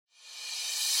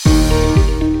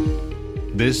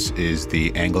This is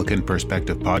the Anglican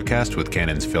Perspective Podcast with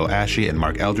Canons Phil Ashey and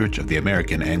Mark Eldridge of the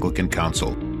American Anglican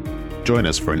Council. Join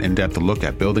us for an in-depth look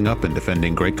at building up and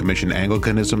defending Great Commission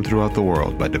Anglicanism throughout the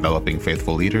world by developing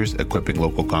faithful leaders, equipping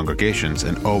local congregations,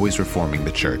 and always reforming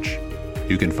the church.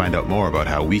 You can find out more about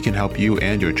how we can help you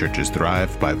and your churches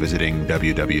thrive by visiting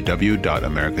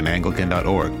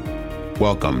www.americananglican.org.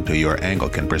 Welcome to your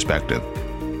Anglican Perspective.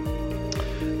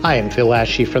 Hi, I'm Phil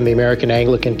Ashey from the American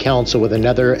Anglican Council with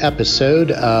another episode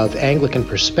of Anglican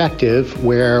Perspective,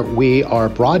 where we are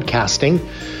broadcasting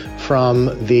from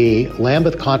the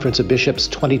Lambeth Conference of Bishops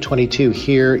 2022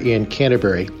 here in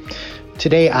Canterbury.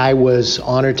 Today, I was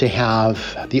honored to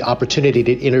have the opportunity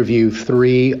to interview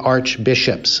three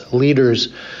archbishops,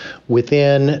 leaders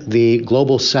within the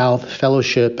Global South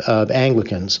Fellowship of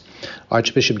Anglicans.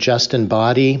 Archbishop Justin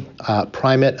Badi,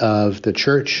 primate of the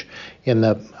church in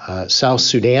the South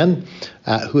Sudan,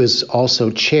 who is also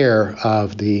chair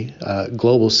of the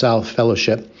Global South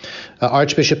Fellowship.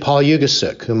 Archbishop Paul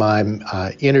Ugasuk, whom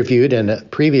I interviewed in a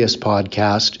previous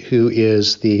podcast, who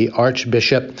is the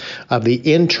Archbishop of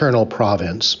the internal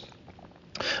province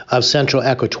of Central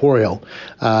Equatorial,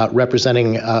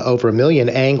 representing over 1 million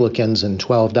Anglicans in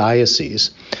 12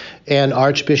 dioceses, and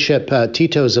Archbishop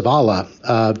Tito Zavala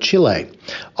of Chile.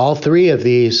 All three of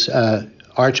these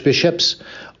archbishops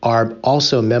are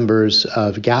also members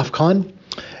of GAFCON,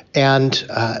 and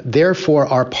therefore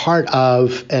are part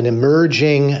of an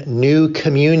emerging new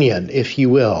communion, if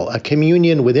you will, a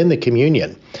communion within the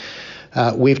communion.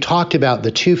 We've talked about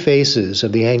the two faces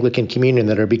of the Anglican communion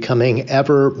that are becoming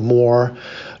ever more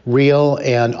real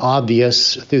and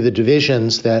obvious through the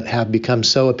divisions that have become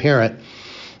so apparent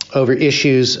over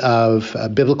issues of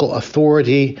biblical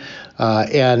authority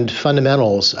and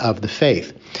fundamentals of the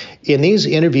faith. In these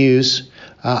interviews,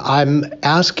 I'm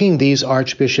asking these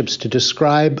archbishops to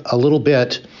describe a little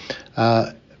bit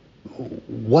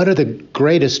what are the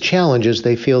greatest challenges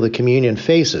they feel the communion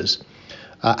faces.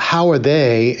 How are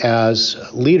they, as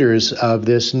leaders of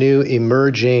this new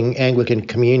emerging Anglican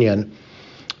communion,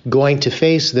 going to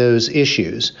face those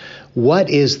issues? What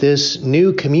is this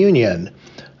new communion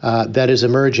that is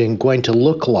emerging going to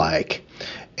look like?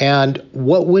 And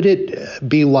what would it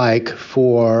be like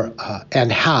for,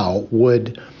 and how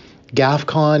would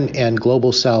GAFCON and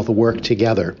Global South work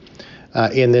together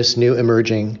in this new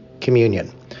emerging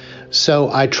communion?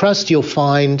 So I trust you'll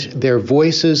find their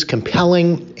voices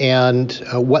compelling and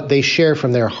what they share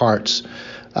from their hearts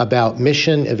about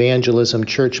mission, evangelism,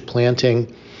 church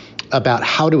planting, about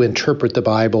how to interpret the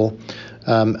Bible,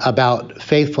 about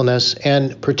faithfulness,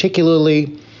 and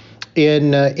particularly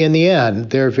in the end,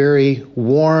 their very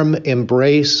warm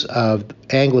embrace of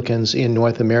Anglicans in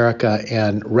North America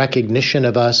and recognition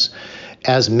of us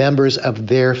as members of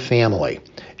their family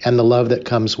and the love that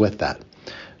comes with that.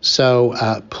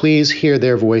 So please hear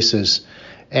their voices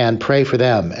and pray for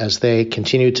them as they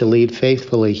continue to lead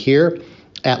faithfully here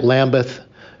at Lambeth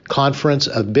Conference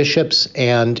of Bishops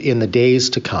and in the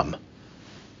days to come.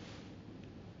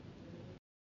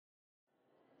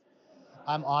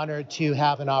 I'm honored to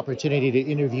have an opportunity to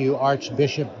interview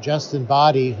Archbishop Justin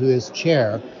Badi, who is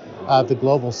chair of the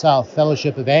Global South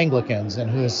Fellowship of Anglicans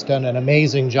and who has done an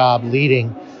amazing job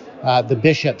leading the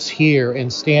bishops here in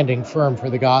standing firm for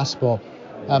the gospel.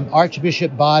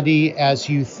 Archbishop Badi, as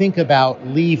you think about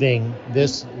leaving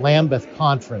this Lambeth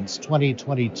Conference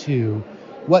 2022,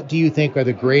 what do you think are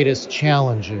the greatest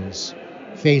challenges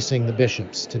facing the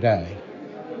bishops today?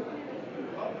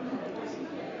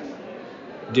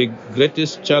 The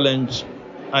greatest challenge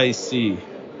I see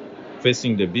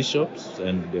facing the bishops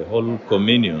and the whole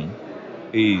communion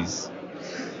is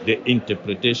the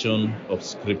interpretation of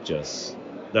scriptures.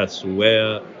 That's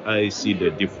where I see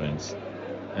the difference.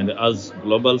 And as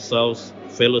Global South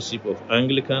Fellowship of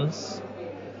Anglicans,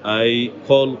 I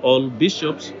call all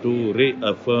bishops to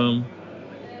reaffirm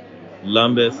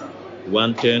Lambeth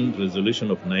 110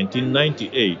 resolution of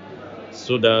 1998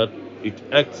 so that it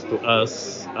acts to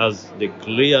us as the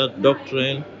clear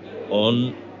doctrine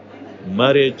on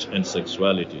marriage and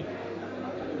sexuality.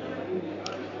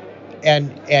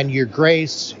 And your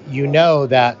grace, you know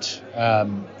that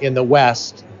in the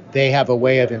West, they have a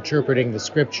way of interpreting the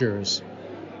scriptures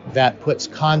that puts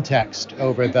context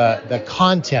over the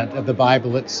content of the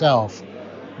Bible itself.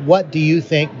 What do you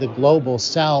think the Global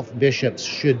South bishops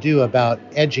should do about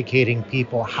educating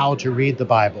people how to read the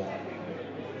Bible?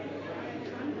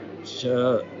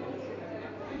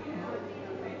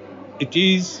 It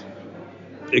is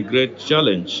a great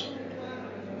challenge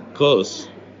because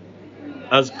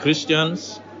as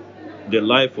Christians, the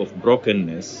life of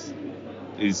brokenness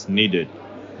is needed.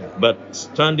 But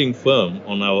standing firm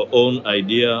on our own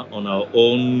idea, on our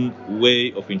own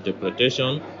way of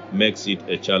interpretation, makes it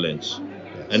a challenge.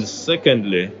 And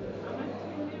secondly,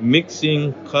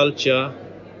 mixing culture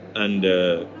and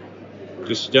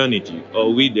Christianity,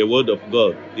 or with the Word of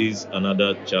God, is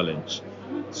another challenge.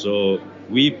 So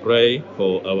we pray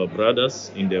for our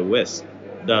brothers in the West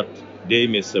that they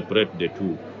may separate the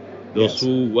two. Those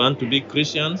who want to be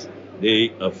Christians,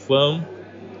 they affirm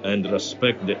and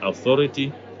respect the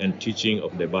authority and teaching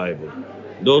of the Bible.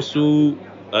 Those who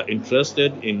are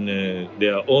interested in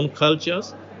their own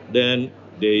cultures, then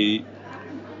they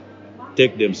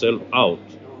take themselves out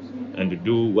and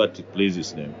do what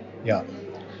pleases them. Yeah.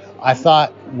 I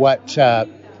thought what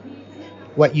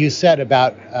you said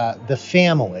about the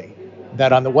family,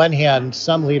 that on the one hand,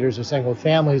 some leaders are saying, well,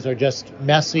 families are just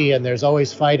messy and there's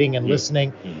always fighting and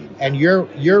listening. And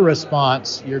your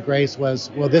response, your grace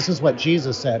was, well, this is what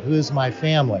Jesus said. Who's my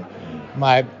family?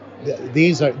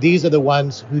 These are the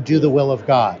ones who do the will of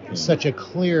God. It's such a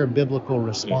clear biblical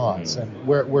response, and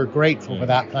we're grateful for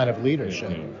that kind of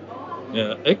leadership.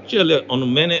 Actually,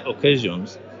 on many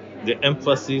occasions, the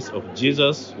emphasis of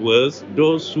Jesus was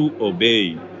those who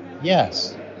obey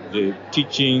the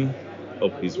teaching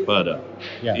of his Father.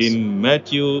 In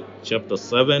Matthew chapter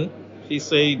 7, he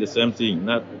said the same thing.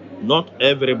 Not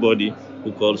everybody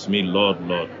who calls me Lord,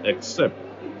 Lord, except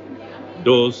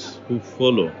those who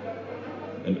follow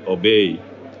and obey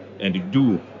and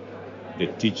do the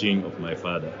teaching of my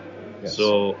Father.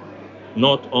 So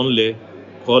not only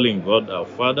calling God our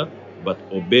Father, but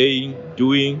obeying,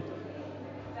 doing,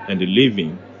 and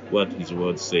living what his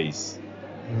word says.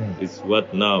 It's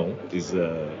what now is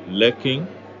lacking,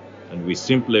 and we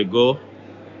simply go,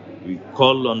 we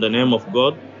call on the name of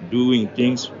God, doing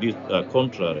things that are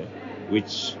contrary,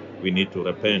 which we need to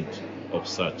repent of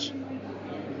such.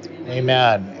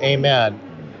 Amen. Amen.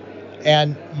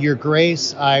 And your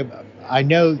grace, I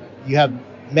know you have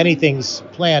many things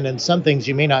planned, and some things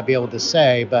you may not be able to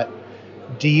say, but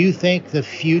do you think the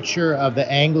future of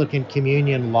the Anglican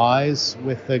Communion lies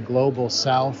with the Global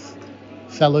South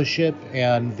Fellowship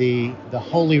and the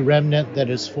holy remnant that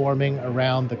is forming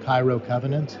around the Cairo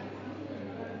Covenant?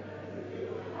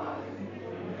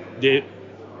 The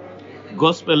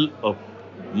Gospel of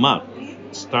Mark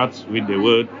starts with the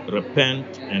word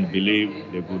repent and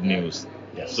believe the good news.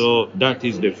 So that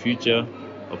is the future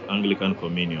of Anglican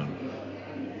Communion.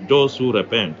 Those who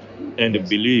repent and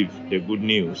believe the good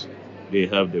news, they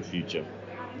have the future.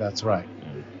 That's right.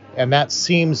 And that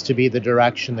seems to be the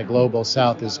direction the Global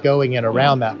South is going in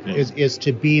around that, is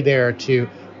to be there to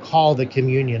call the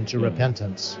communion to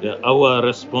repentance. Our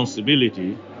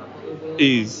responsibility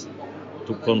is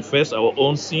to confess our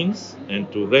own sins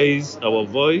and to raise our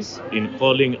voice in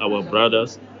calling our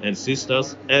brothers and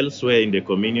sisters elsewhere in the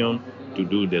communion to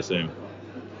do the same.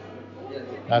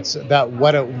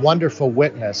 What a wonderful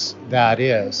witness that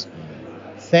is.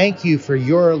 Thank you for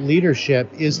your leadership.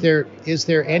 Is there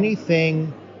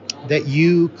anything that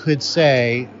you could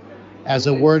say as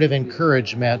a word of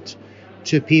encouragement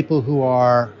to people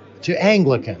to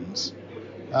Anglicans,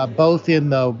 both in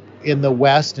the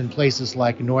West and places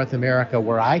like North America,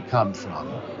 where I come from,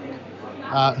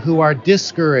 who are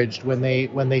discouraged when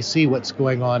they see what's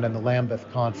going on in the Lambeth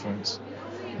Conference?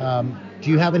 Do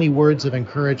you have any words of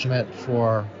encouragement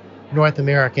for North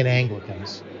American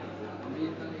Anglicans?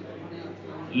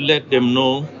 Let them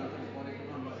know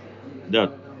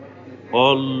that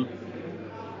all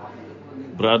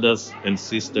brothers and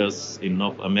sisters in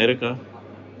North America,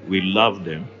 we love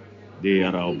them. They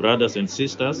are our brothers and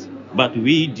sisters, but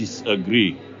we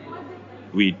disagree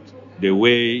with the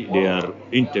way they are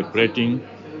interpreting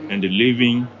and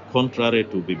living contrary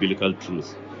to biblical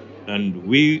truth. And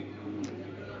we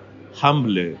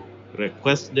humbly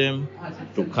request them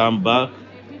to come back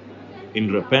in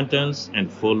repentance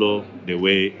and follow the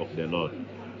way of the Lord.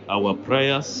 Our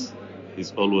prayers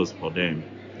is always for them,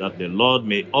 that the Lord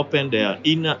may open their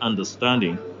inner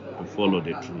understanding to follow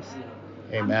the truth.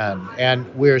 Amen.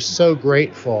 And we're so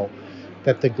grateful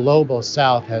that the Global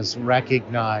South has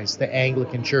recognized the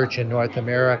Anglican Church in North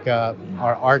America.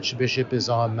 Our Archbishop is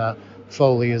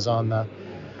Foley is on the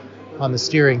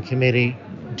steering committee.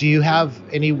 Do you have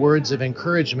any words of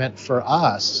encouragement for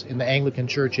us in the Anglican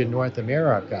Church in North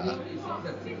America?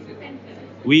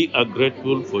 We are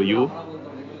grateful for you.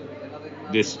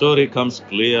 The story comes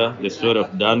clear, the story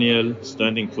of Daniel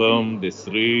standing firm, the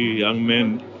 3 young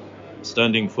men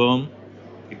standing firm.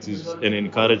 It is an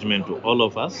encouragement to all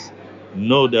of us.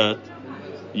 Know that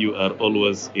you are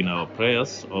always in our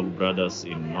prayers, all brothers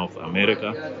in North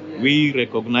America. We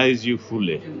recognize you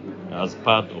fully as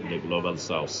part of the Global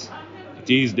South. It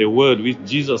is the word which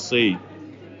Jesus said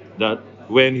that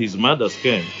when his mothers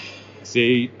came,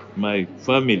 say, my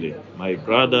family, my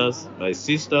brothers, my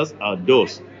sisters are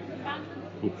those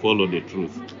who follow the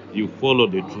truth. You follow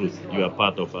the truth. You are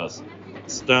part of us.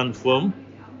 Stand firm.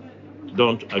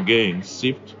 Don't again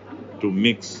shift to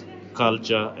mix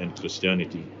culture and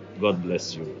Christianity. God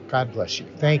bless you. God bless you.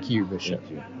 Thank you, Bishop.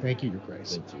 Thank you. Thank you, Your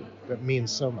Grace. Thank you. That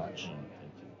means so much. Thank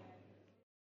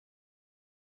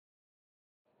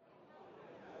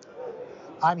you.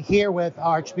 I'm here with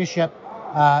Archbishop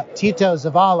Tito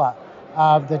Zavala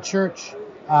of the Church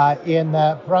in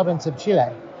the province of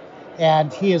Chile.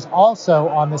 And he is also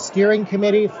on the steering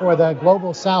committee for the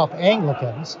Global South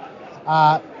Anglicans.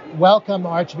 Welcome,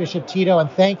 Archbishop Tito,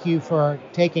 and thank you for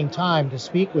taking time to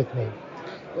speak with me.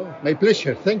 Oh, my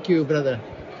pleasure. Thank you, brother.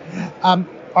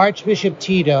 Archbishop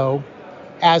Tito,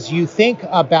 as you think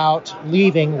about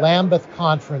leaving Lambeth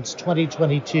Conference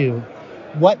 2022,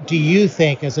 what do you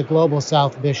think, as a Global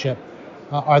South bishop,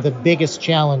 are the biggest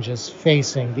challenges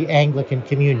facing the Anglican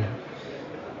Communion?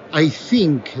 I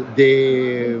think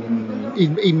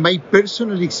in my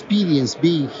personal experience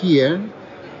being here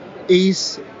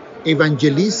is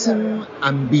evangelism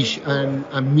and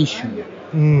mission.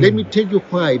 Let me tell you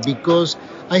why. Because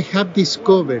I have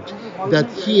discovered that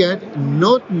here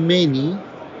not many,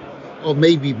 or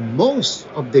maybe most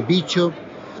of the bishops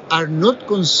are not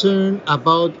concerned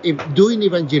about doing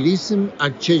evangelism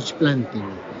and church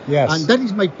planting. Yes. And that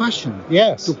is my passion.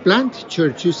 Yes. To plant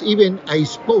churches. Even I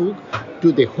spoke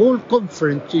to the whole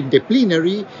conference in the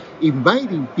plenary,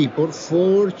 inviting people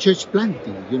for church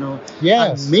planting,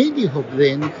 Yes. And many of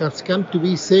them have come to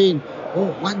me saying,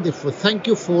 oh, wonderful, thank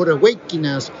you for awakening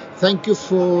us. Thank you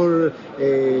for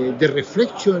the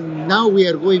reflection. Now we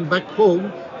are going back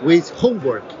home with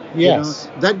homework. Yes.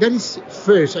 That is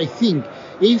first, I think,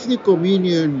 if the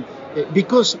communion,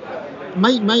 because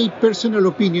my personal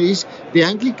opinion is the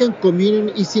Anglican Communion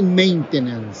is in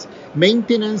maintenance.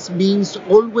 Maintenance means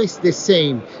always the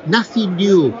same, nothing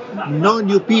new, no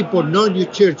new people, no new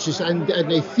churches. And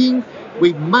I think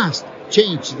we must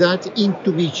change that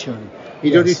into mission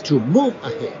in order to move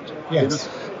ahead. Yes.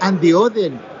 And the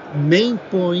other main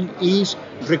point is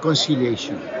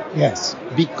reconciliation. Yes.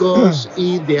 Because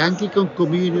in the Anglican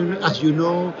Communion, as you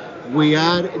know, we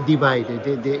are divided.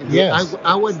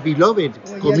 Our beloved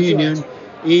communion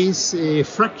is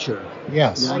fractured.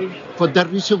 Yes. For that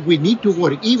reason, we need to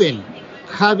work. Even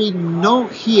having no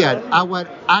here our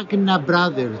AGNA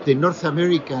brothers, the North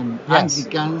American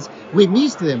Anglicans, we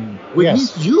miss them. We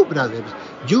miss you, brothers.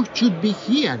 You should be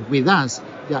here with us.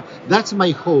 Yeah, that's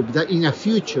my hope, that in the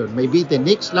future, maybe the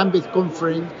next Lambeth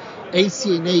conference,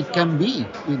 ACNA can be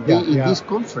in this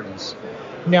conference.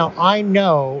 Now, I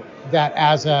know that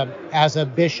as a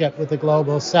bishop with the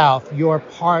Global South, you're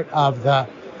part of the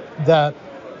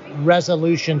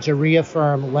resolution to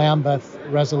reaffirm Lambeth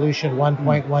Resolution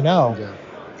 1.10.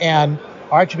 And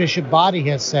Archbishop Boddy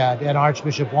has said, and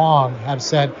Archbishop Wong have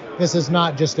said, this is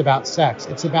not just about sex,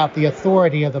 it's about the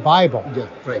authority of the Bible. Yeah,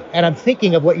 right. And I'm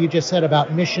thinking of what you just said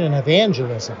about mission and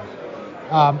evangelism.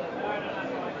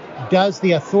 Does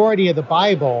the authority of the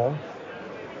Bible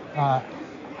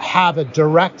have a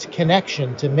direct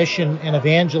connection to mission and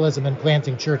evangelism and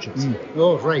planting churches?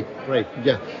 Oh, right,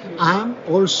 yeah. And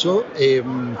also,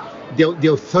 the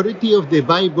authority of the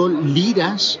Bible lead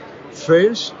us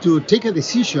first to take a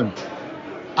decision.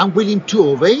 I'm willing to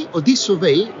obey or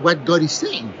disobey what God is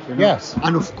saying. Yes.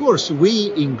 And of course,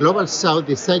 we in Global South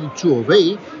decided to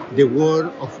obey the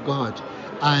word of God.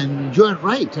 And you are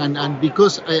right. And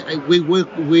because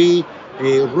we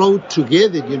wrote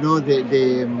together,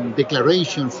 the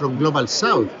declaration from Global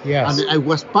South. Yes. And I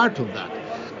was part of that.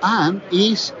 And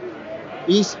is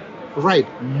right,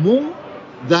 more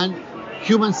than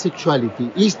human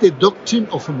sexuality is the doctrine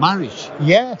of marriage.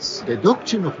 Yes. The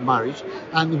doctrine of marriage,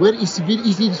 and where it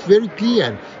is very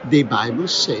clear. The Bible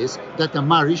says that a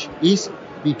marriage is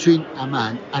between a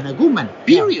man and a woman.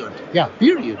 Period. Yeah.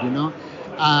 Period.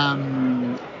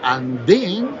 And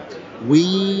then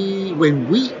when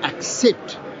we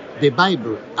accept the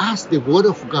Bible as the Word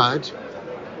of God,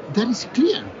 that is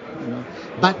clear.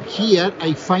 But here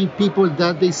I find people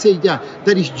that they say,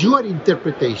 that is your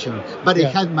interpretation, but I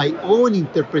had my own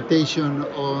interpretation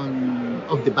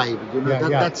of the Bible.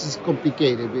 That's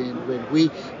complicated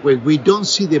when we don't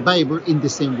see the Bible in the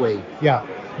same way. Yeah.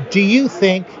 Do you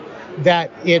think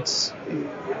that it's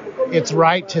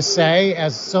right to say,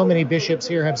 as so many bishops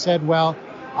here have said, well,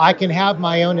 I can have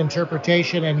my own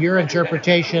interpretation and your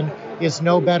interpretation is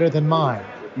no better than mine?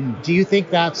 Do you think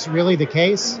that's really the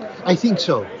case? I think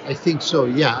so,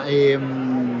 yeah.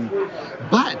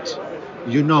 But,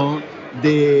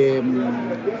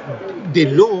 the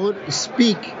Lord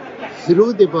speaks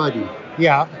through the body.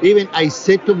 Yeah. Even I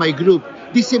said to my group,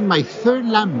 this is my third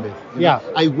Lambeth. Yeah.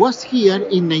 I was here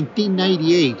in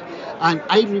 1998, and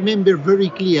I remember very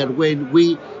clear when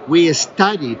we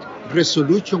studied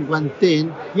Resolution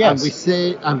 110, Yes.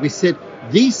 and we said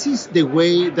this is the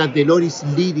way that the Lord is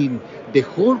leading the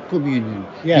whole communion.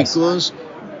 Yes. Because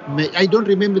I don't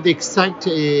remember the exact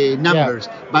numbers,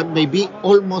 but maybe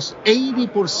almost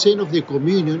 80% of the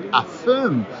communion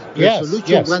affirmed Yes,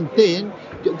 Resolution yes. 110.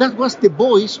 That was the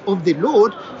voice of the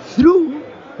Lord through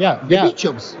Yeah. the Yeah.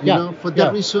 bishops. Yeah, For that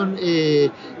yeah. reason,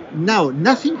 now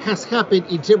nothing has happened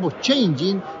in terms of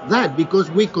changing that,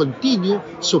 because we continue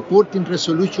supporting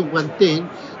Resolution 110,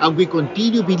 and we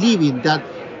continue believing that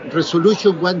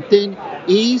Resolution 110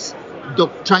 is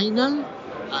doctrinal,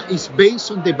 is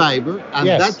based on the Bible, and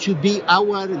Yes. that should be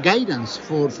our guidance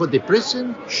for the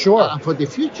present Sure. and for the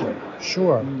future.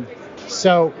 Sure.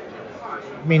 So,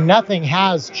 I mean, nothing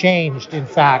has changed, in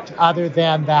fact, other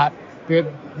than that there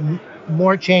are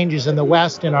more changes in the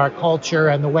West in our culture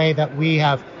and the way that we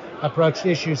have approached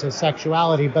issues of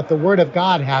sexuality, but the Word of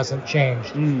God hasn't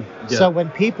changed. Yeah. So when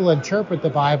people interpret the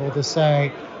Bible to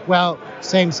say, well,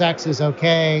 same-sex is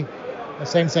okay,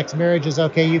 same-sex marriage is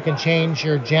okay, you can change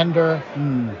your gender,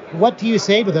 what do you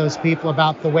say to those people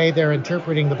about the way they're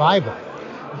interpreting the Bible?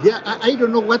 Yeah, I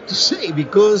don't know what to say,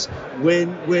 because when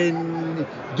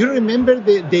do you remember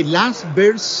the last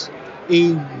verse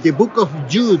in the book of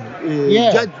Jude,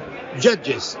 Yeah.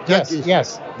 Judges?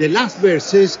 Yes. The last verse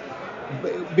says,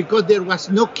 because there was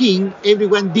no king,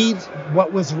 everyone did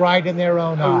What was right in their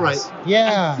own all eyes. right.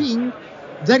 Yeah. I think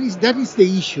that is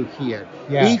the issue here.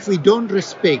 Yeah. If we don't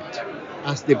respect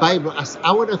as the Bible as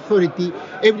our authority,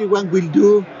 everyone will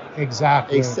do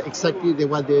Exactly. exactly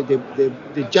what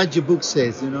the judge book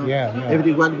says. Yeah.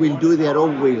 Everyone will do their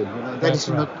own will. That That's is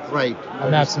right. not right.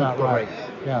 And that's is not right. correct.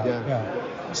 Yeah.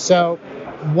 So,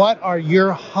 what are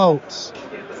your hopes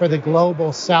for the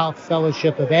Global South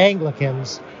Fellowship of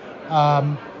Anglicans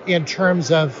in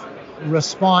terms of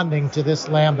responding to this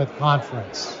Lambeth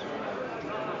Conference?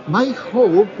 My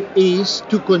hope is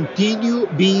to continue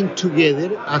being together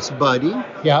as body.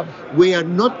 Yep. We are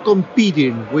not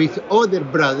competing with other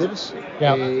brothers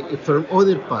Yep. from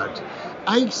other parts.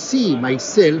 I see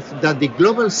myself that the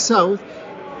Global South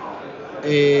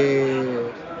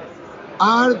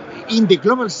are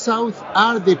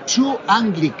the true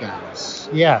Anglicans,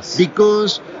 Yes.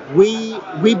 because we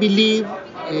believe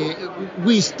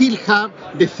we still have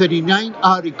the 39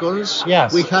 articles.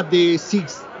 Yes. We have the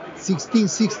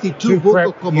 1662 Book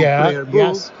of Common Prayer book.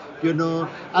 Yes.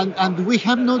 And we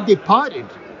have not departed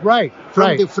Right. from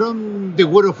right. the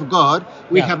Word of God.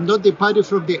 We Yeah. have not departed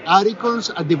from the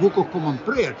articles and the Book of Common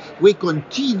Prayer. We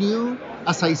continue,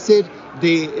 as I said,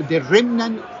 the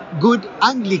remnant good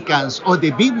Anglicans, or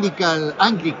the biblical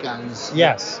Anglicans.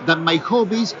 Yes. That my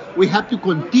hope is we have to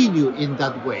continue in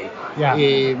that way. Yeah.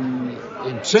 And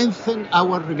strengthen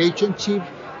our relationship,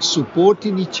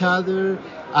 supporting each other,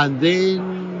 and then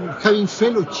having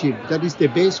fellowship. That is the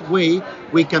best way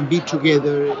we can be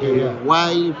together. Yeah.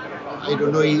 While I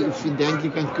don't know if in the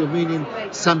Anglican Communion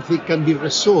something can be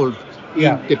resolved in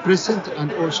Yeah. the present and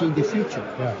also in the future.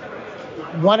 Yeah.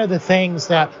 One of the things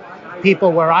that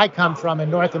people where I come from in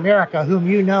North America, whom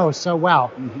you know so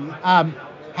well,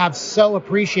 have so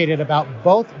appreciated about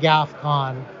both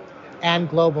GAFCON and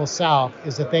Global South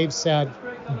is that they've said,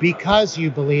 because you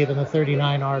believe in the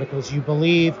 39 articles, you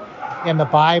believe in the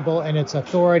Bible and its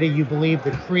authority, you believe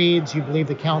the creeds, you believe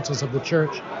the councils of the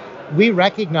church, we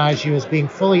recognize you as being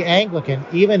fully Anglican,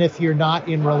 even if you're not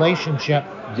in relationship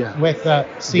Yeah. with the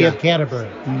See of Canterbury.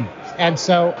 And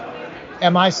so,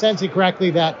 am I sensing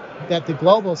correctly that the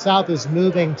Global South is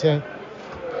moving to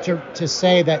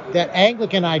say that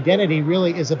Anglican identity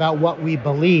really is about what we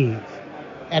believe,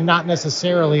 and not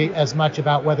necessarily as much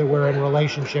about whether we're in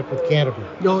relationship with Canterbury?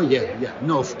 No,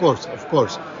 no, of course.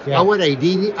 Yeah. Our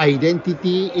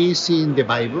identity is in the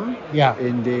Bible, Yeah.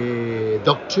 in the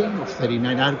doctrine of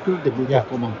 39 Articles, the Book Yeah. of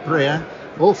Common Prayer,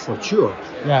 for sure.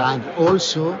 Yeah. And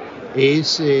also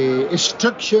is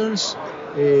structures,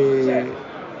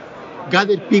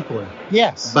 gathered people,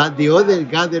 Yes. but the other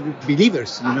gathered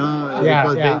believers, Yeah,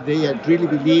 because yeah. they really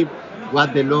believe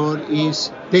what the Lord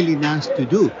is telling us to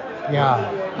do. Yeah.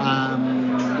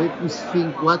 Let me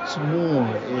think what's more.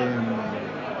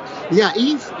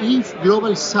 If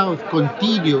Global South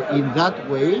continue in that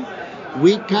way,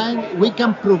 we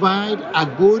can provide a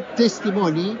good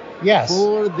testimony Yes.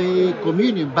 for the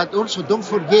communion. But also don't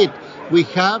forget, we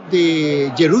have the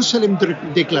Jerusalem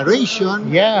Declaration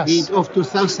Yes. of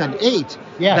 2008.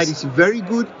 Yes. That is very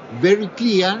good, very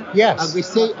clear. Yes. And we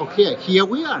say, okay, here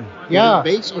we are. Yeah.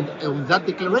 Based on that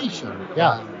declaration.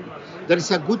 Yeah. there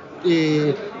is a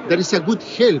good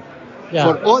help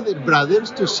for other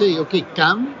brothers to say, okay,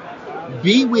 come,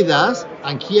 be with us,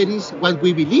 and here is what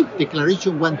we believe,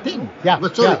 Declaration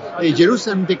 110.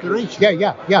 Jerusalem Declaration.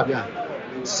 Yeah.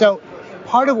 So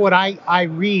part of what I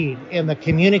read in the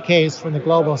communiques from the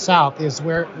Global South is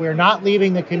we're not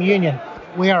leaving the communion.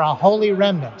 We are a holy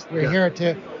remnant. We're here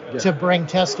to bring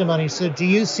testimony. So do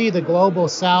you see the Global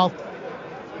South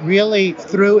really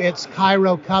through its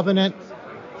Cairo covenant,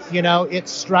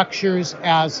 its structures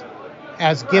as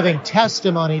giving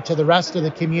testimony to the rest of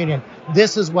the communion?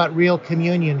 This is what real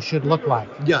communion should look like.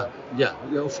 Yeah,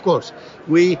 of course.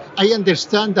 I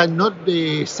understand that not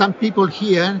some people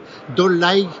here don't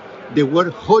like the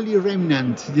word holy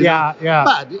remnant.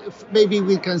 But maybe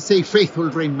we can say faithful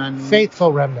remnant.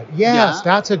 Faithful remnant. Yes,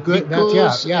 that's a good.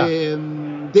 Because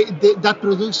that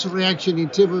produces reaction in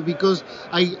trouble because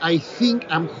I think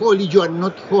I'm holy, you are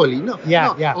not holy. No.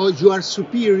 Or you are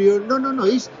superior. No.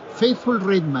 It's faithful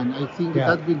remnant. I think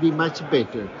that will be much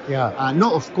better.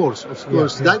 No, of course.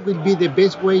 That will be the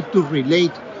best way to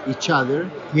relate each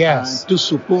other. Yes. To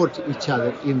support each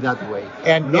other in that way.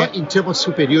 And not in terms of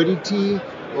superiority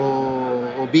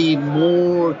or being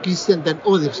more Christian than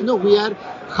others. No, we are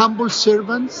humble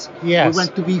servants. Yes. We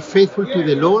want to be faithful to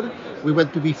the Lord. We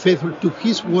want to be faithful to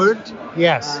His word.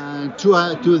 Yes.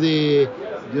 To the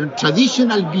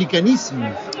traditional Anglicanism.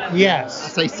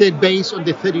 Yes. As I said, based on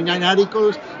the 39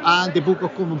 Articles and the Book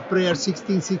of Common Prayer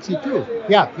 1662.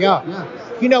 Yeah.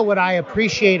 You know what I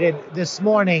appreciated this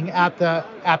morning at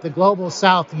the Global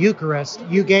South Eucharist,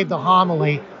 you gave the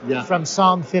homily from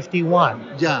Psalm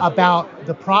 51 about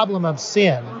the problem of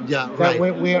sin. That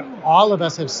we all of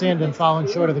us have sinned and fallen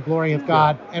short of the glory of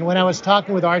God. And when I was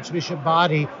talking with Archbishop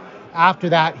Badi after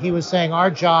that, he was saying our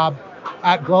job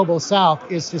at Global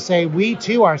South is to say we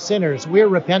too are sinners. We're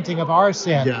repenting of our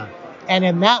sin. And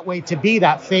in that way to be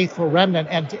that faithful remnant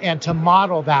and to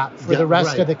model that for the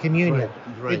rest of the communion.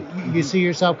 Right. You see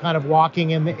yourself kind of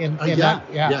walking in that?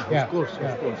 Of course.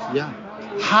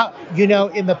 How,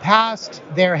 in the past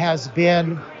there has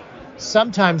been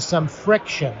sometimes some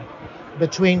friction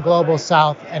between Global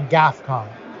South and GAFCON.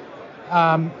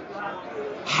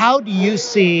 How do you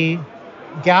see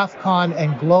GAFCON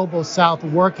and Global South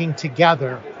working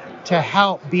together to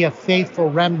help be a faithful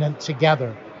remnant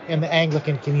together in the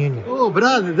Anglican communion? Oh,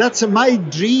 brother, that's my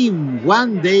dream.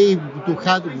 One day to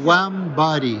have one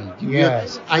body.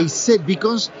 Yes. I said,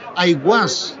 because I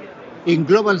was in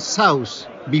Global South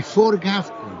before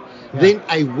GAFCON. Then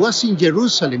I was in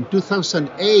Jerusalem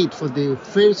 2008 for the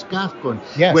first GAFCON.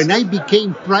 Yes. When I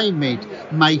became primate,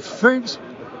 my first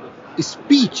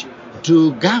speech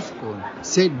to GAFCON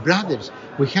said, brothers,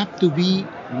 we have to be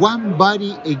one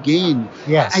body again.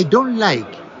 Yes. I don't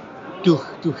like to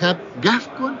have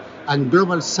GAFCON and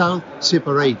Global South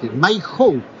separated. My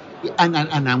hope, and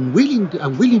I'm willing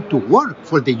to work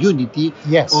for the unity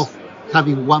of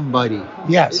having one body.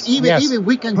 Yes. Even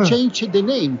we can change the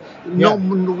name. No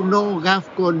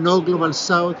GAFCON, no Global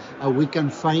South. We can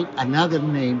find another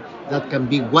name that can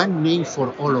be one name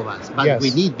for all of us. But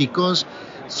we need, because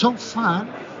so far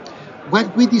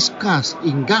what we discussed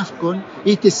in GAFCON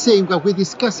is the same what we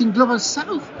discussed in Global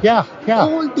South.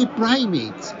 All the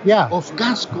primates of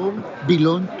GAFCON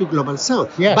belong to Global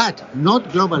South, but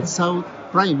not Global South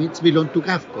primates belong to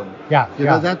GAFCON. You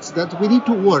know, that's we need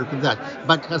to work with that.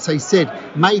 But as I said,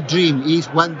 my dream is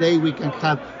one day we can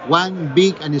have one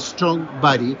big and strong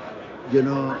body,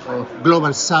 of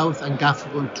Global South and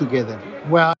GAFCON together.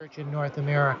 Well, in North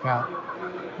America,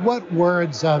 what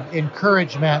words of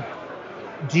encouragement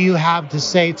do you have to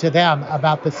say to them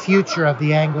about the future of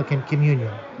the Anglican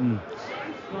communion?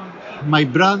 My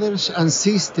brothers and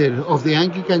sisters of the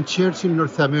Anglican Church in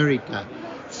North America,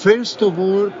 first of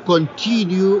all,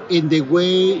 continue in the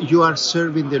way you are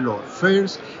serving the Lord.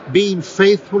 First, being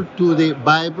faithful to the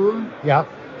Bible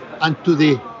and to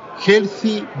the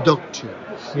healthy doctrine.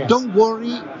 Don't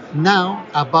worry now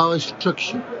about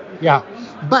structure.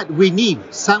 But we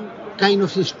need some kind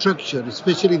of structure,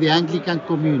 especially the Anglican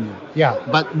communion.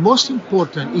 But most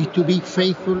important is to be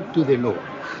faithful to the Lord.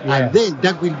 And then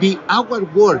that will be our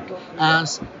work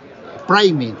as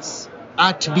primates,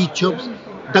 archbishops.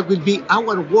 That will be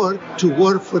our work to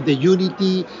work for the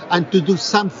unity and to do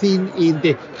something in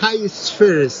the highest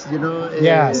spheres,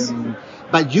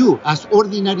 But you, as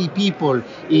ordinary people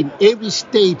in every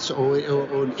state or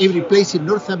every place in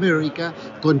North America,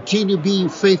 continue being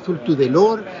faithful to the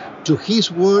Lord, to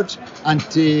His words, and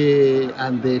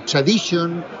the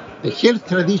tradition the health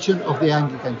tradition of the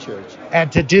Anglican Church.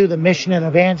 And to do the mission and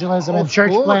evangelism and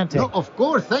church planting. No, of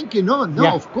course, thank you. No,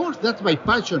 Yeah. of course, that's my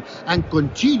passion. And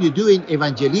continue doing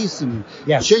evangelism,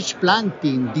 Yes. church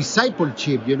planting,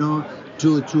 discipleship, to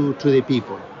the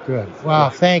people. Good. Well,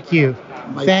 thank you.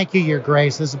 Thank you, Your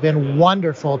Grace. This has been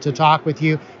wonderful to talk with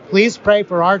you. Please pray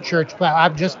for our church.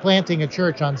 I'm just planting a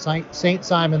church on St.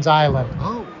 Simon's Island.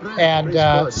 Oh, right. And Praise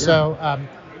God, yeah. so,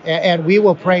 and we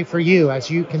will pray for you as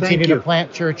you continue to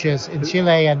plant churches in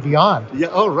Chile and beyond. Yeah,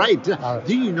 all right. right.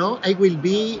 Do you know I will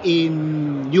be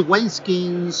in New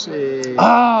Wineskins?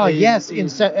 Yes,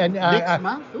 next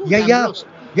month. Oh, yeah, I'm yeah. lost.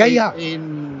 Yeah.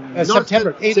 In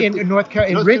September in North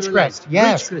Carolina, in Ridgecrest.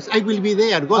 Yes. Ridgecrest. I will be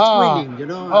there. God's willing.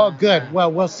 Oh, good.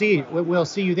 Well, we'll see. We'll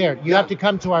see you there. You have to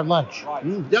come to our lunch.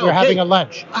 Yeah, We're having a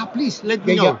lunch. Please let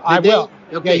me Yeah, know. I will.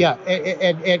 Okay. Yeah.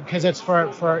 And because it's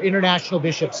for international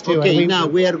bishops too. Okay. And Now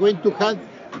we are going to have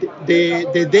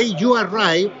the day you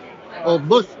arrive, or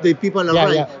most the people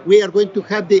arrive. Yeah. We are going to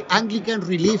have the Anglican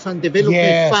Relief and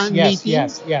Development Fund meeting,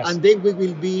 yes. and then we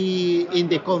will be in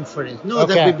the conference. No,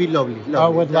 Okay. that will be lovely. I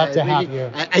would love to have really,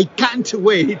 you. I can't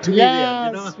wait to be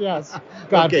there. Yes.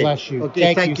 God Okay. bless you.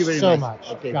 Okay, Thank you very so much.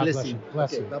 much. Okay, God bless bless you. you.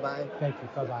 Bless Okay, you. bye-bye. Thank you.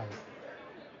 Bye-bye.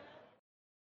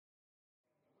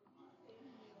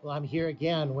 Well, I'm here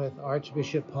again with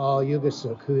Archbishop Paul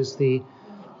Yugasuk, who's the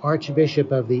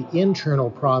Archbishop of the internal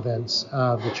province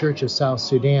of the Church of South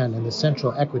Sudan in the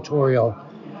central equatorial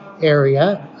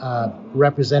area,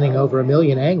 representing over 1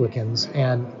 million Anglicans.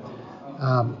 And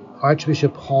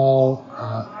Archbishop Paul,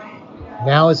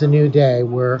 now is a new day.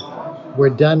 We're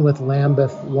done with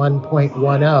Lambeth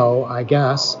 1.10, I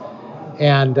guess.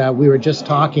 And we were just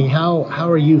talking. How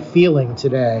are you feeling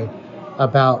today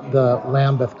about the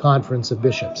Lambeth Conference of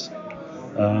Bishops?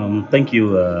 Thank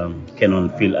you, Canon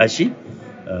Phil Ashi,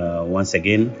 once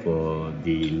again for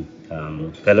the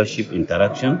fellowship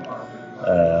interaction.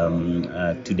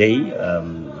 Today,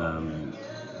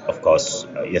 of course,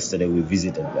 yesterday we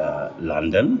visited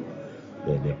London,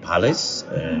 the palace,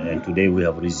 and today we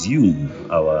have resumed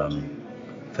our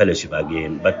fellowship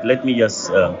again. But let me just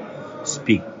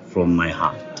speak from my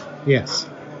heart. Yes.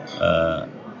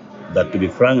 That, to be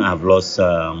frank, I have lost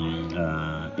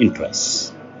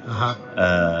interest.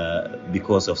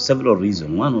 Because of several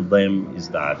reasons. One of them is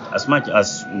that as much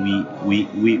as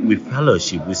we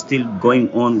fellowship, we're still going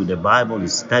on with the Bible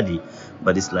study,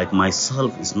 but it's like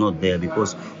myself is not there,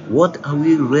 because what are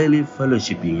we really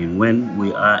fellowshipping in when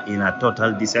we are in a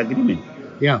total disagreement?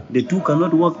 Yeah. The two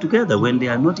cannot work together when they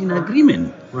are not in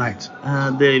agreement. Right.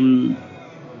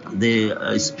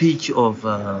 The speech of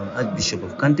Archbishop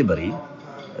of Canterbury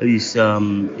is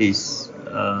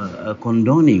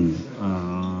condoning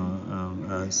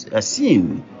a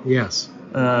sin. Yes.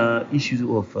 Issues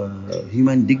of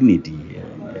human dignity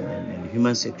and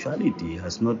human sexuality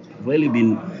has not really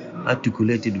been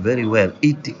articulated very well.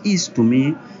 It is, to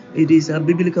me, it is a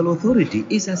biblical authority.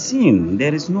 It's a sin.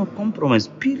 There is no compromise,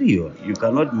 period. You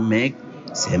cannot make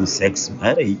same-sex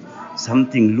marriage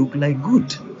something look like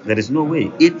good. There is no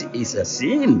way. It is a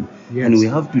sin. Yes. And we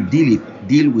have to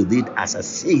deal with it as a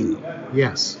sin.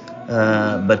 Yes.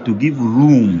 But to give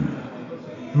room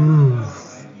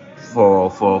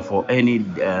for any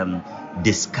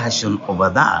discussion over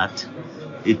that,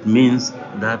 it means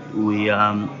that we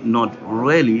are not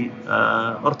really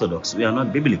orthodox. We are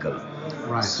not biblical.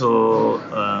 Right. So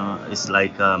it's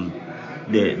like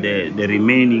the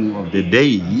remaining of the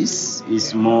days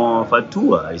is more of a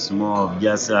tour. It's more of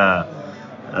just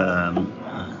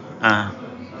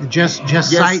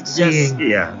sightseeing.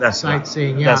 That's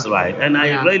sightseeing. right. Yeah. That's right. And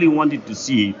I really wanted to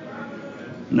see.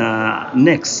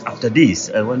 Next, after this,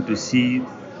 I want to see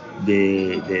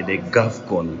the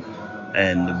GovCon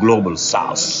and the Global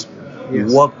South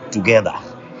work together.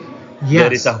 Yes.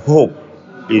 There is a hope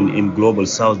in Global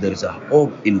South. There is a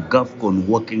hope in GovCon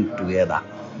working together.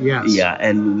 Yes. Yeah,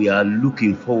 and we are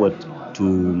looking forward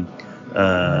to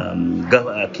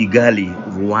Kigali,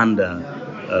 Rwanda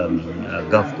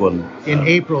GovCon in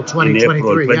April 2023. In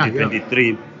April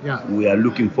 2023. Yeah. We are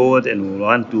looking forward, and we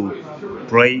want to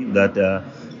pray that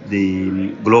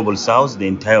the Global South, the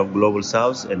entire Global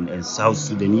South, and South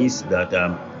Sudanese that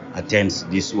attends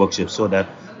this workshop, so that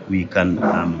we can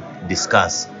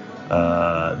discuss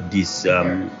these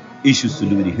issues to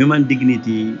do with human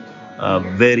dignity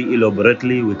very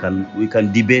elaborately. We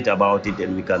can debate about it,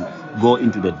 and we can go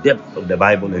into the depth of the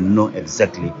Bible and know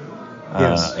exactly.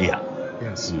 Yes.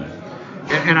 Yes.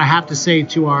 And I have to say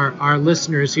to our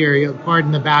listeners here,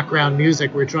 pardon the background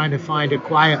music, we're trying to find a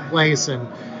quiet place, and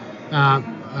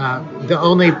the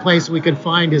only place we can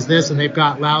find is this, and they've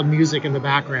got loud music in the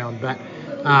background. But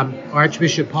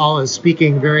Archbishop Paul is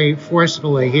speaking very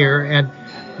forcefully here, and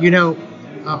You know,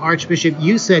 Archbishop,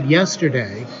 you said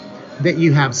yesterday that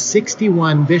you have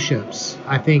 61 bishops,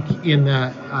 I think, in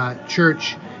the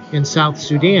church in South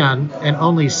Sudan, and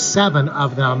only 7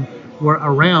 of them were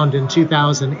around in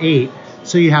 2008.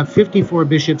 So you have 54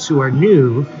 bishops who are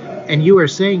new, and you are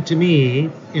saying to me,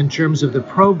 in terms of the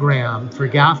program for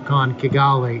GAFCON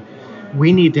Kigali,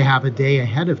 we need to have a day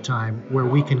ahead of time where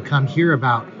we can come hear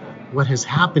about what has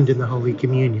happened in the Holy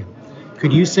Communion.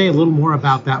 Could you say a little more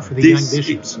about that for the young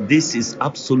bishops? This is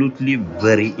absolutely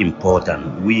very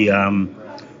important. We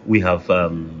have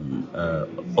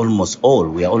almost all.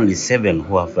 We are only 7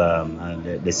 who have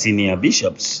the senior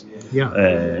bishops,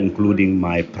 including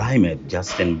my primate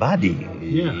Justin Badi.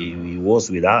 He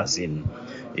was with us in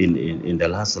the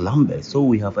last Lambeth. So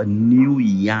we have a new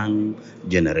young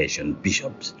generation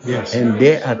bishops, and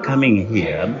they are coming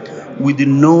here with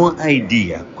no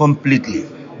idea completely.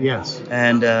 Yes.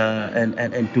 And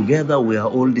together we are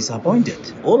all disappointed,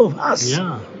 all of us.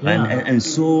 And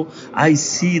so I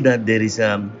see that there is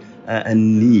a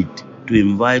need to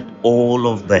invite all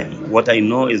of them. What I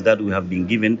know is that we have been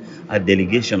given a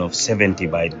delegation of 70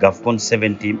 by GAFCON,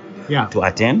 70 to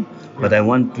attend. But I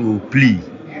want to plead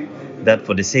that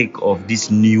for the sake of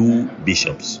these new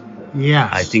bishops,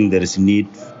 I think there is need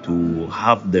to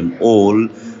have them all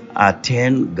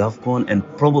attend GAFCON and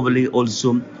probably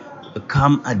also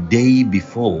come a day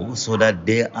before so that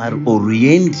they are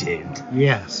oriented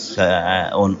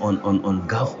on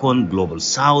GAFCON, Global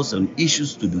South, and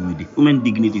issues to do with the human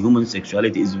dignity, human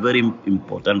sexuality is very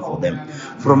important for them.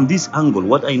 From this angle,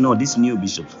 what I know, these new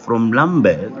bishops from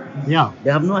Lambeth,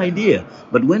 they have no idea.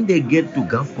 But when they get to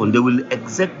GAFCON, they will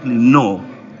exactly know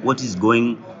what is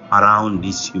going around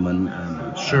this human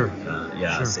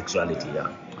sexuality,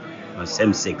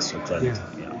 same-sex sexuality.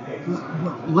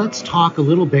 Let's talk a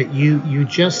little bit. You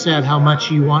just said how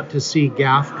much you want to see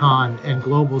GAFCON and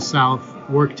Global South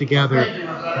work together.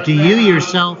 Do you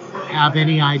yourself have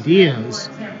any ideas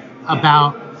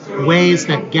about ways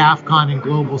that GAFCON and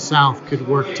Global South could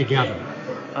work together?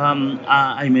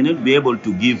 I may not be able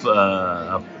to give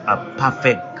a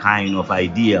perfect kind of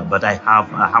idea, but I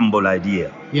have a humble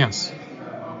idea. Yes.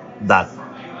 That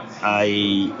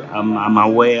I'm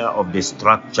aware of the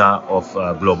structure of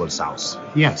Global South.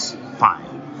 Yes.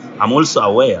 Fine. I'm also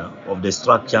aware of the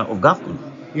structure of GAFCON.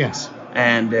 Yes.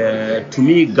 And to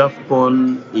me,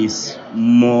 GAFCON is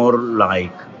more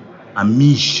like a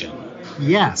mission.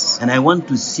 Yes. And I want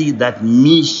to see that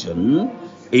mission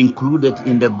included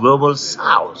in the Global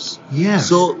South. Yes.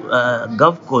 So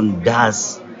GAFCON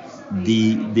does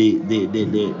the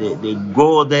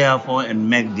go therefore and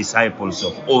make disciples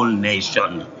of all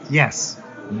nations. Yes.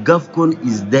 GAFCON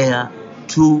is there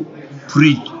to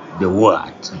preach the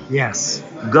word. Yes.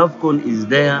 GAFCON is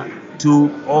there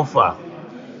to offer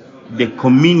the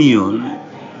communion,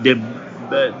 the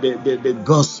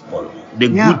gospel, the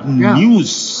good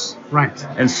news. Right.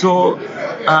 And so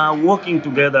working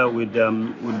together with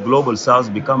Global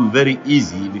South become very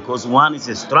easy because one is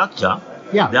a structure,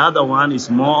 the other one is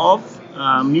more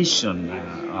of mission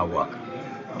work.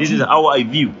 This is how I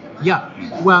view. Yeah.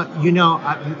 Well,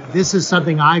 this is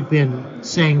something I've been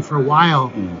saying for a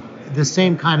while, the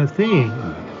same kind of thing.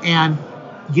 And,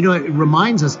 it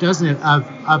reminds us, doesn't it,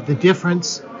 of the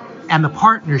difference and the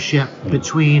partnership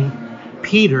between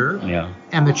Peter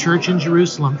and the church in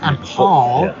Jerusalem and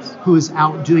Paul, who is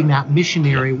out doing that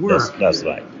missionary work. That's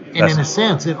right. And in a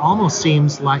sense, it almost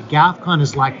seems like GAFCON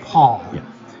is like Paul,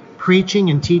 preaching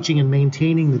and teaching and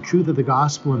maintaining the truth of the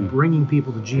gospel and bringing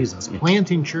people to Jesus,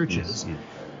 planting churches.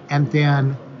 And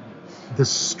then the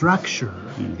structure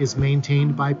is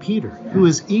maintained by Peter, who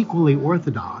is equally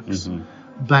orthodox,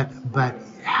 but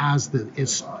has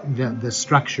the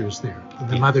structures there,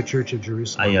 the Mother Church of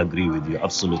Jerusalem. I agree with you.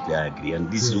 Absolutely, I agree.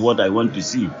 And this is what I want to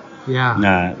see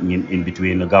in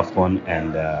between GAFCON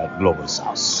and Global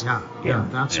South.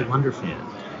 That's wonderful.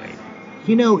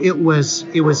 It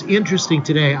was interesting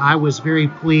today. I was very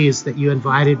pleased that you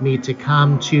invited me to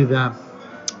come to the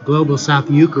Global South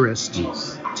Eucharist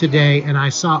today, and I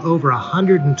saw over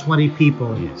 120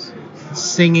 people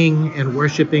singing and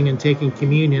worshiping and taking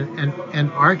communion.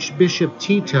 And Archbishop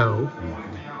Tito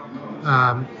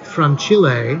from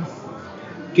Chile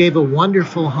gave a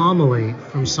wonderful homily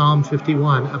from Psalm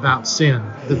 51 about sin,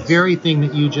 the very thing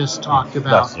that you just talked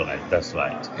about. That's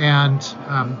right. And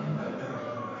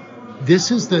this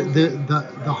is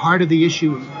the heart of the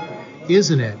issue,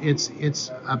 isn't it?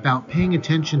 It's about paying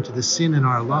attention to the sin in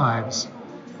our lives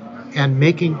and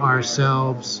making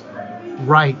ourselves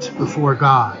right before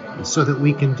God so that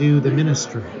we can do the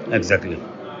ministry. Exactly.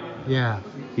 Yeah.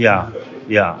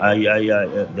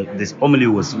 This homily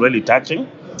was really touching.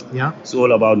 Yeah. It's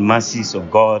all about mercies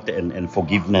of God and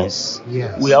forgiveness.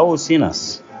 Yes. We are all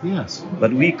sinners, Yes.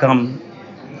 but we come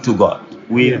to God.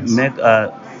 We Yes. make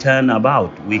a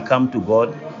turnabout. We come to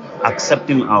God,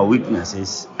 accepting our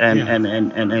weaknesses, and Yeah.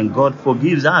 and God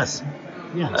forgives us.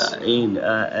 Yes.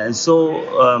 And so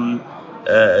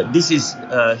this is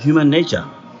human nature,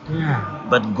 Yeah.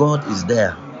 but God is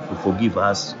there to forgive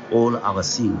us all our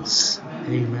sins.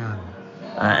 Amen.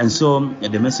 And so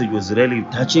the message was really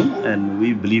touching, and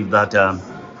we believe that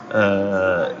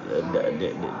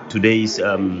today's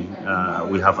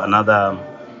we have another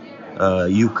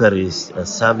Eucharist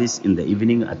service in the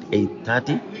evening at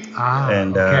 8:30,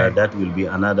 and Okay. that will be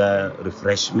another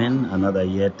refreshment, another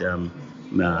yet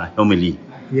homily.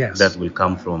 Yes. That will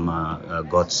come from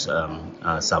God's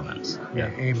servants. Yeah.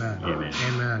 Amen. Amen.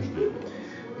 Amen.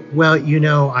 Well,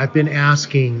 I've been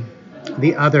asking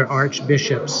the other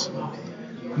archbishops,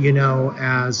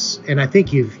 and I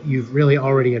think you've really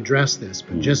already addressed this,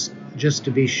 but just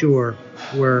to be sure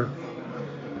we're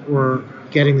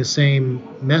getting the same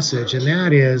message, and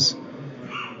that is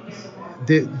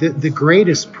the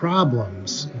greatest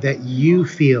problems that you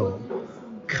feel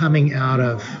coming out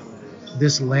of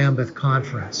this Lambeth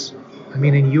conference. I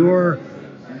mean, in your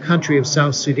country of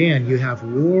South Sudan, you have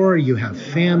war, you have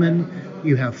famine,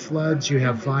 you have floods, you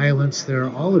have violence. There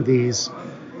are all of these,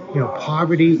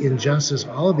 poverty, injustice,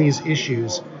 all of these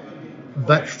issues.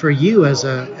 But for you as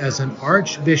an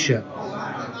archbishop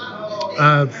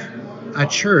of a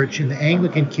church in the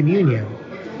Anglican Communion,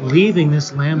 leaving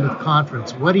this Lambeth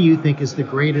conference, what do you think is the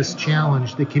greatest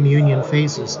challenge the Communion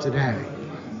faces today?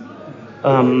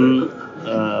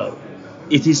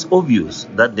 It is obvious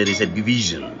that there is a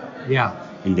division Yeah.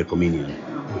 in the communion.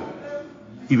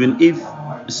 Even if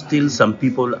still some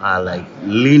people are like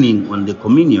leaning on the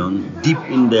communion, deep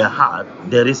in their heart,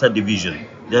 there is a division.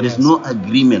 There is no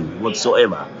agreement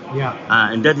whatsoever. Yeah.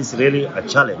 And that is really a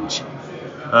challenge.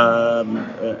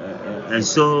 And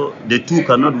so the two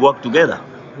cannot work together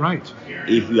Right.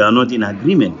 if we are not in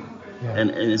agreement. Yeah.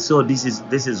 And so this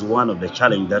is one of the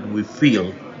challenge that we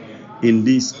feel in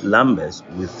these Lambeth.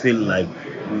 We feel like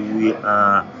we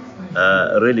are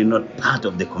really not part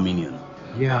of the communion.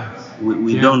 Yeah.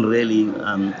 We Yeah. don't really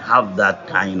have that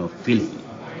kind of feeling,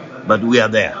 but we are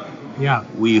there. Yeah.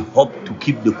 We hope to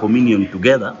keep the communion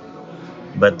together,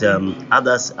 but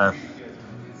others are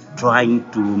trying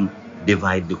to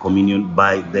divide the communion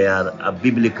by their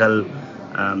biblical,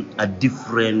 a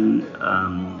different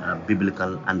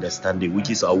biblical understanding, which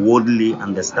is a worldly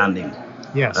understanding.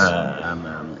 Yes.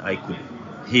 I could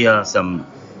hear some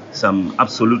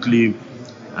absolutely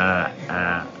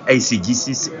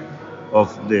eisegesis of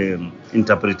the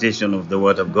interpretation of the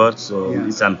Word of God. So Yeah.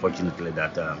 it's unfortunately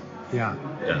that. Yeah.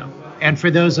 Yeah. And for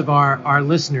those of our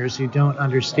listeners who don't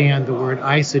understand the word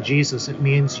eisegesis, it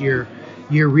means you're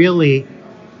really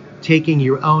taking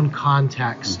your own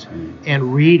context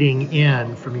and reading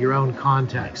in from your own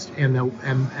context, and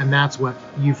that's what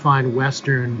you find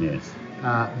Western Yes.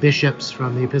 bishops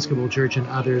from the Episcopal Church and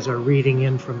others are reading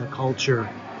in from the culture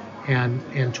and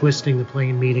twisting the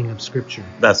plain meaning of Scripture.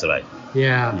 That's right.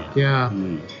 Yeah.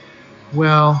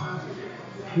 Well,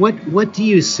 what do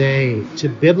you say to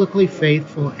biblically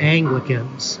faithful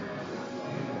Anglicans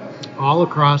all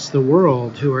across the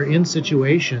world who are in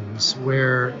situations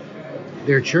where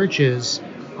their churches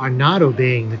are not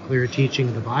obeying the clear teaching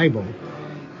of the Bible,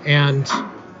 and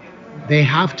they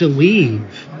have to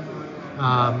leave,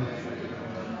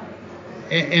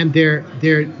 and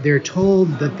they're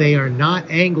told that they are not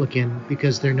Anglican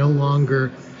because they're no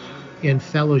longer in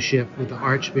fellowship with the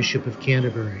Archbishop of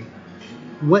Canterbury?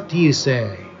 What do you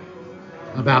say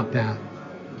about that?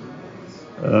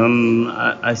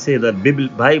 I say that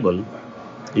Bible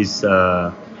is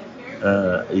the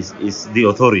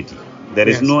authority. There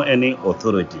is Yes. no any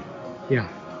authority Yeah.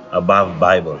 above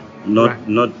Bible. Right.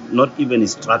 Not even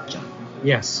structure.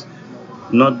 Yes.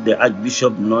 Not the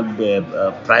Archbishop, not the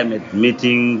private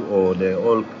meeting or the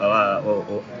or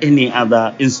any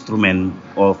other instrument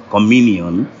of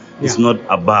communion is Yeah. not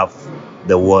above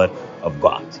the Word of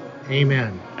God.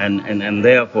 Amen. And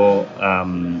therefore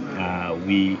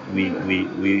we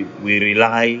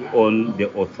rely on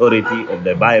the authority of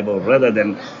the Bible rather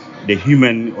than the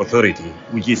human authority,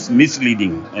 which is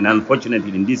misleading. And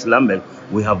unfortunately, in this Lambeth,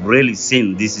 we have really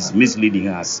seen this is misleading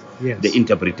us, Yes. the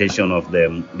interpretation of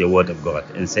the Word of God.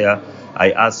 And so I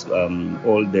ask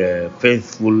all the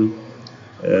faithful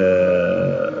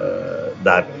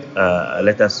that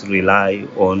let us rely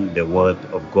on the Word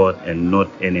of God and not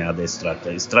any other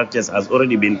structure. Structures has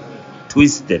already been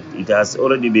twisted. It has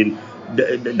already been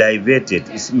diverted.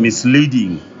 It's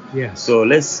misleading. Yes. So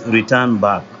let's return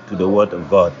back to the Word of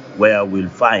God, where we'll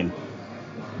find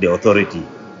the authority,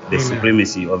 the Amen.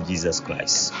 supremacy of Jesus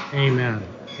Christ. Amen.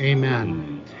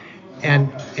 Amen.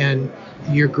 And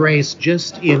Your Grace,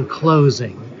 just in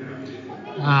closing,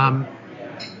 there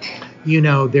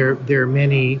are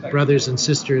many brothers and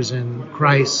sisters in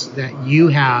Christ that you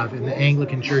have in the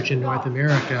Anglican Church in North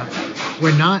America.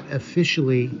 We're not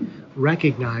officially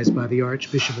recognized by the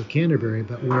Archbishop of Canterbury,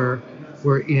 but we're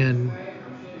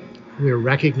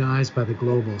recognized by the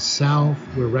Global South.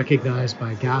 We're recognized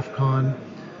by GAFCON.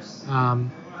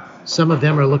 Some of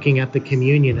them are looking at the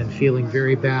communion and feeling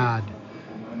very bad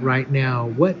right now.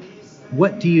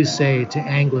 What do you say to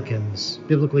Anglicans,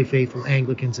 biblically faithful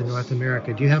Anglicans in North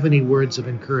America? Do you have any words of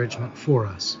encouragement for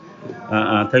us?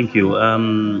 Thank you.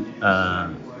 Our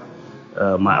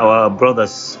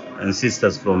brothers and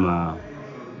sisters from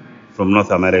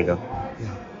North America,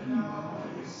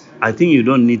 I think you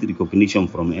don't need recognition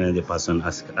from any other person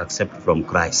except from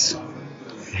Christ.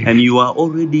 And you are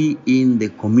already in the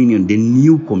communion, the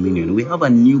new communion. We have a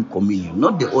new communion,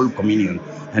 not the old communion,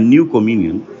 a new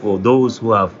communion for those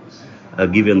who have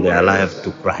given their life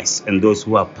to Christ and those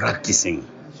who are practicing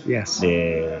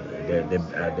the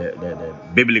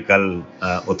biblical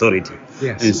authority.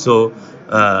 Yes. And so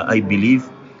I believe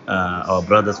our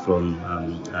brothers from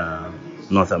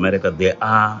North America, they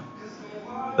are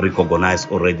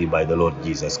recognized already by the Lord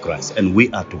Jesus Christ, and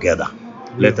we are together.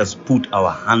 Let us put our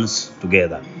hands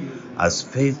together as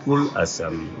faithful as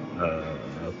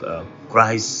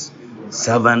Christ's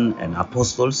servant and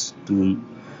apostles to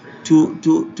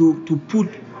put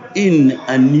in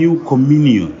a new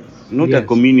communion, not a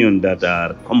communion that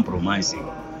are compromising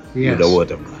with the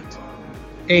Word of God.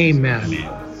 Amen.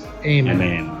 Amen.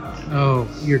 Amen. Oh,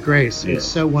 Your Grace, it's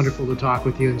so wonderful to talk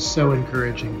with you and so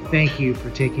encouraging. Thank you for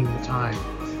taking the time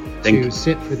to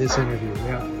sit for this interview.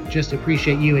 We just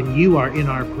appreciate you, and you are in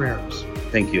our prayers.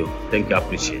 Thank you. Thank you. I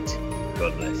appreciate it.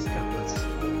 God bless. God bless.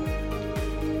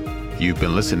 You've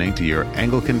been listening to Your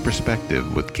Anglican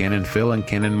Perspective with Canon Phil and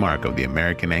Canon Mark of the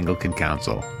American Anglican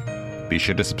Council. Be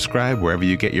sure to subscribe wherever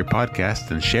you get your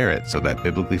podcasts and share it so that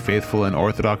biblically faithful and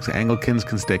Orthodox Anglicans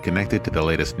can stay connected to the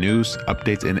latest news,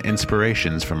 updates, and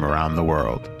inspirations from around the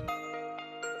world.